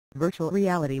Virtual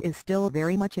reality is still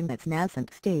very much in its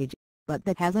nascent stage, but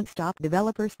that hasn't stopped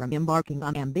developers from embarking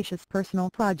on ambitious personal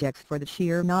projects for the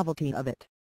sheer novelty of it.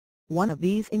 One of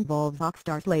these involves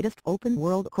Rockstar's latest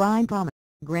open-world crime drama,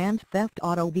 Grand Theft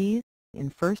Auto V, in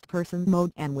first-person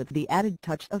mode and with the added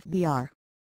touch of VR.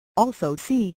 Also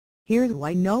see, here's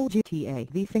why no GTA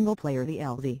V single-player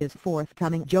DLC is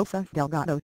forthcoming. Joseph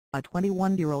Delgado, a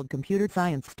 21-year-old computer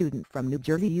science student from New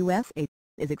Jersey, USA,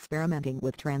 is experimenting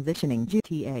with transitioning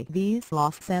GTA V's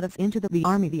Los Santos into the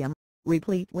VR medium,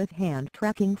 replete with hand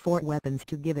tracking for weapons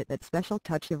to give it that special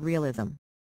touch of realism.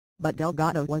 But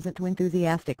Delgado wasn't too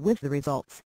enthusiastic with the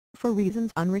results, for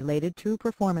reasons unrelated to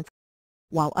performance.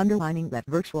 While underlining that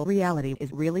virtual reality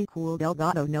is really cool,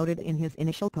 Delgado noted in his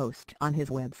initial post on his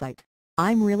website,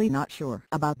 "I'm really not sure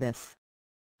about this.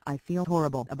 I feel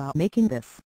horrible about making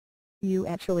this. You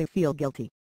actually feel guilty.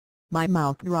 My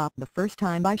mouth dropped the first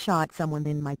time I shot someone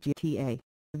in my GTA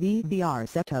V VR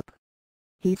setup."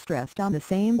 He stressed on the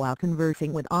same while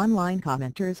conversing with online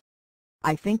commenters.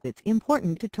 "I think it's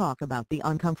important to talk about the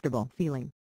uncomfortable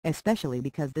feeling, especially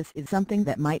because this is something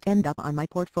that might end up on my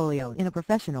portfolio in a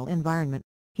professional environment,"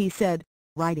 he said,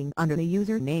 writing under the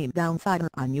username Downsider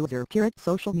on user Curate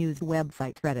social news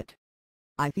website Reddit.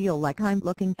 "I feel like I'm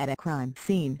looking at a crime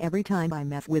scene every time I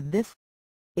mess with this.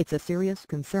 It's a serious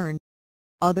concern.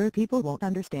 Other people won't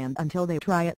understand until they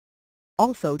try it."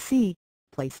 Also see,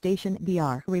 PlayStation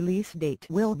VR release date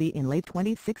will be in late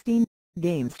 2016.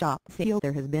 GameStop CEO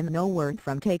There has been no word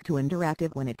from Take-Two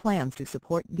Interactive when it plans to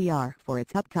support VR for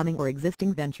its upcoming or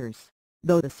existing ventures,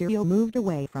 though the CEO moved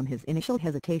away from his initial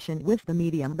hesitation with the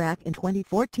medium back in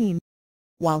 2014.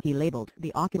 While he labeled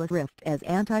the Oculus Rift as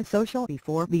antisocial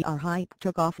before VR hype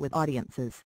took off with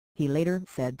audiences, he later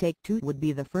said Take-Two would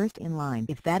be the first in line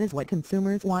if that is what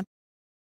consumers want.